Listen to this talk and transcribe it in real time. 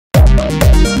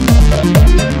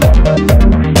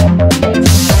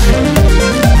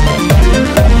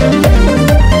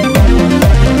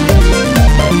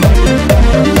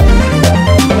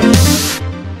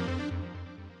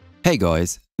Hey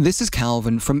guys, this is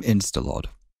Calvin from InstaLOD.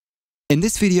 In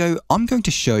this video, I'm going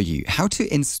to show you how to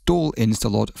install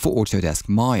InstaLOD for Autodesk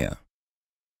Maya.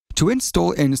 To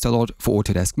install InstaLOD for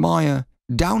Autodesk Maya,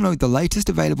 download the latest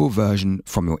available version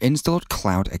from your InstaLOD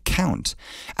Cloud account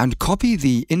and copy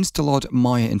the InstaLOD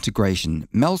Maya integration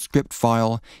MEL script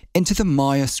file into the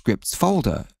Maya scripts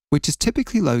folder, which is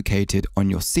typically located on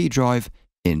your C drive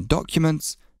in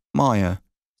Documents, Maya,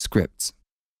 Scripts.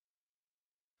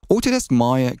 Autodesk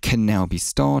Maya can now be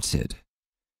started.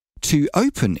 To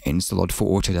open InstaLOD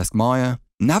for Autodesk Maya,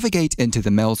 navigate into the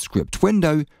MEL script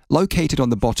window located on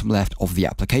the bottom left of the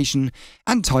application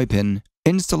and type in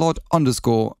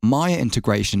InstaLOD_Maya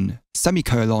integration,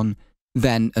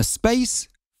 then a space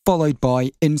followed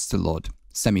by InstaLOD, .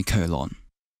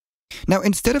 Now,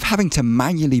 instead of having to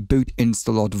manually boot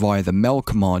InstaLOD via the MEL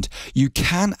command, you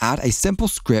can add a simple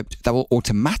script that will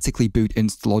automatically boot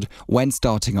InstaLOD when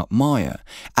starting up Maya,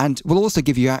 and will also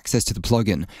give you access to the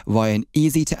plugin via an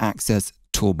easy-to-access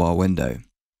toolbar window.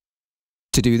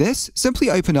 To do this, simply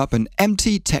open up an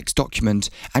empty text document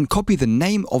and copy the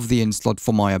name of the InstaLOD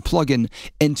for Maya plugin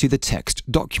into the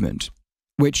text document,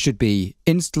 which should be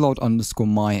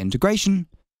InstaLOD_Maya integration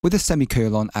with a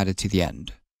semicolon added to the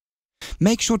end.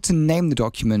 Make sure to name the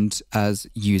document as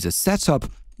user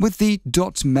setup with the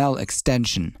 .mel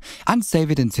extension and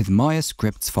save it into the Maya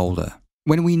scripts folder.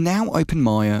 When we now open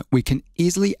Maya, we can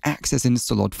easily access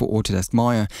InstaLOD for Autodesk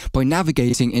Maya by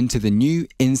navigating into the new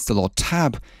InstaLOD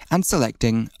tab and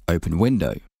selecting Open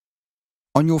Window.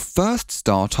 On your first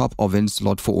startup of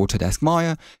InstaLOD for Autodesk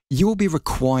Maya, you will be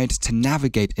required to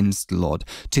navigate InstaLOD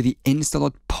to the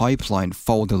InstaLOD pipeline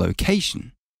folder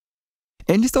location.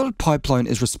 InstaLOD pipeline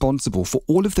is responsible for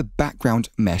all of the background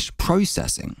mesh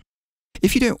processing.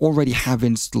 If you don't already have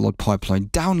InstaLOD pipeline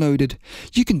downloaded,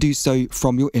 you can do so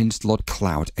from your InstaLOD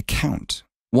Cloud account.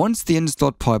 Once the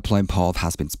InstaLOD pipeline path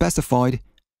has been specified,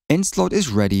 InstaLOD is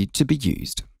ready to be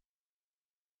used.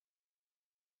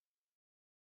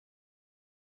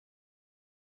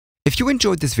 If you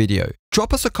enjoyed this video,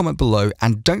 drop us a comment below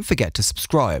and don't forget to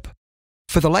subscribe.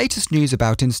 For the latest news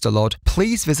about InstaLOD,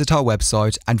 please visit our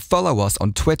website and follow us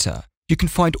on Twitter. You can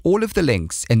find all of the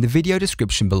links in the video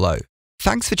description below.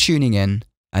 Thanks for tuning in,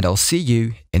 and I'll see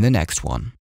you in the next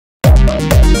one.